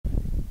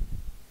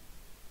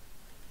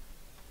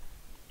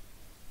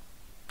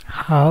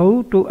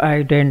How to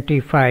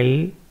identify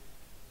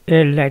a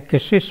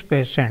Lachesis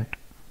patient?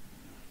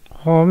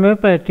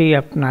 Homeopathy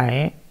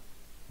अपनाएं,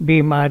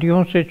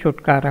 बीमारियों से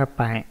छुटकारा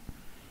पाएं.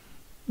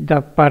 The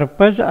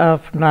purpose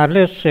of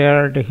knowledge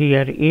shared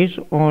here is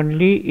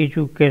only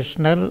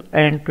educational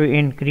and to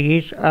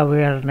increase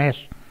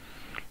awareness.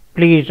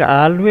 Please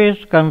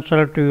always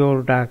consult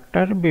your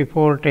doctor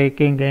before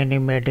taking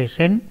any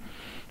medicine.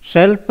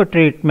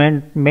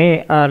 Self-treatment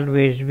may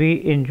always be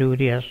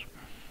injurious.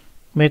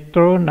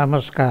 मित्रों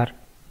नमस्कार.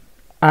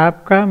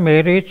 आपका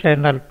मेरे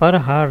channel पर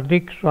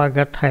हार्दिक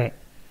स्वागत है.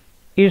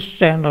 इस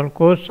चैनल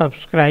को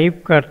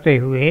सब्सक्राइब करते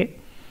हुए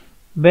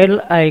बेल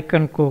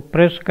आइकन को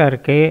प्रेस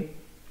करके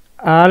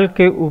ऑल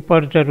के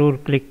ऊपर ज़रूर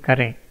क्लिक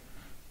करें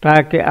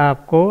ताकि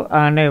आपको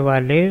आने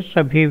वाले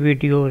सभी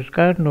वीडियोस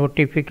का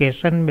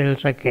नोटिफिकेशन मिल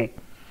सके.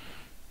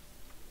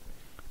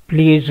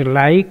 Please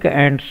like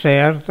and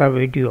share the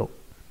video.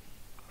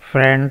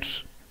 Friends,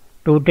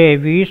 today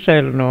we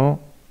shall know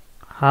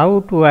how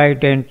to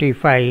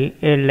identify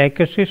A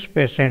lachesis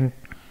patient.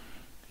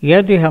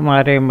 यदि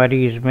हमारे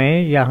मरीज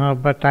में यहाँ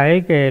बताए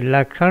गए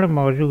लक्षण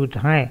मौजूद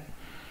हैं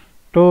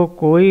तो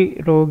कोई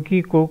रोगी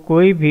को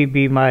कोई भी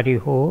बीमारी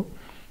हो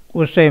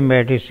उसे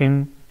मेडिसिन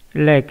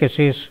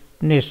लेकेसिस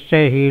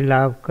निश्चय ही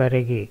लाभ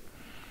करेगी.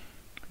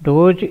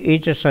 Dose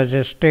is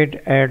suggested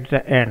at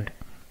the end.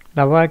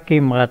 दवा की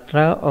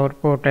मात्रा और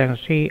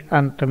पोटेंसी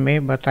अंत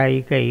में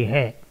बताई गई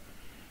है.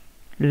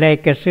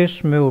 Lachesis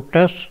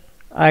म्यूटस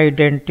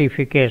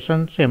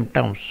identification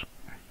symptoms.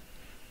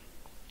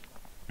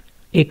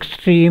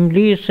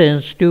 Extremely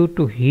sensitive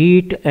to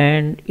heat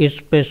and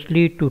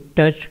especially to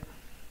touch,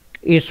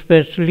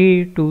 especially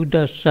to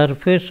the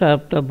surface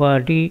of the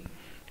body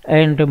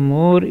and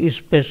more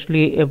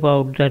especially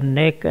about the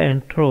neck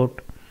and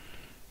throat.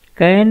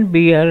 Can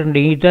bear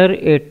neither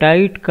a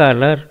tight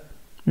collar,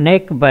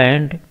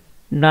 neckband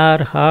nor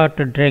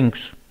hot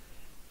drinks.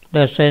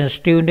 The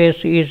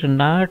sensitiveness is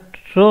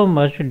not so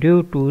much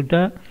due to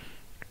the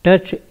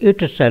touch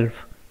itself,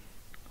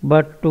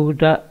 but to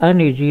the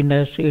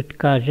uneasiness it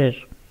causes.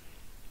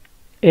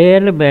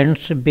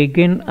 Ailments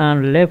begin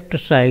on left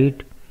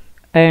side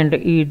and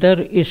either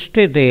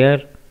stay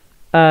there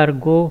or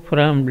go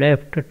from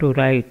left to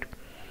right.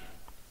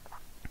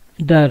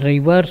 The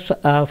reverse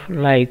of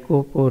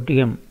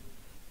lycopodium.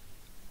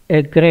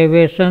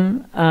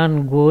 Aggravation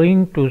on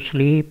going to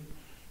sleep,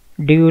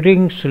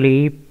 during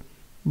sleep,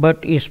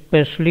 but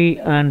especially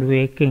on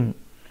waking.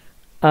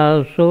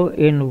 Also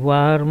in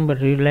warm,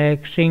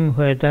 relaxing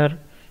weather,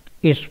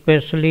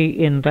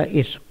 especially in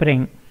the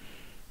spring.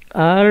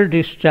 All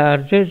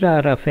discharges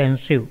are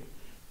offensive.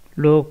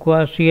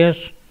 Loquacious,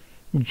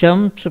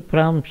 jumps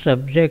from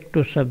subject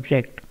to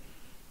subject.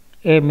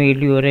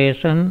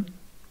 Amelioration,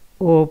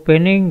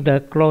 opening the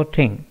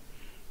clothing,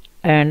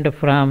 and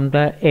from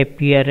the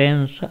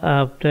appearance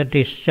of the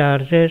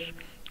discharges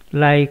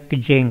like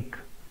zinc.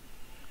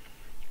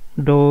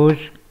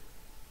 Dose: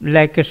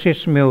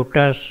 Lachesis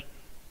Mutus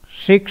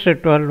 6,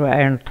 12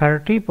 and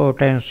 30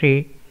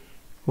 potency,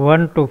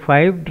 1 to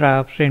 5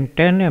 drops in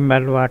 10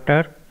 ml water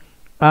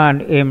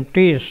on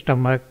empty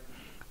stomach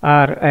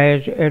or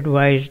as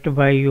advised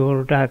by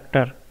your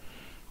doctor.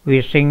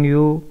 Wishing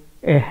you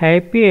a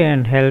happy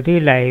and healthy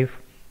life.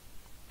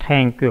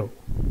 Thank you.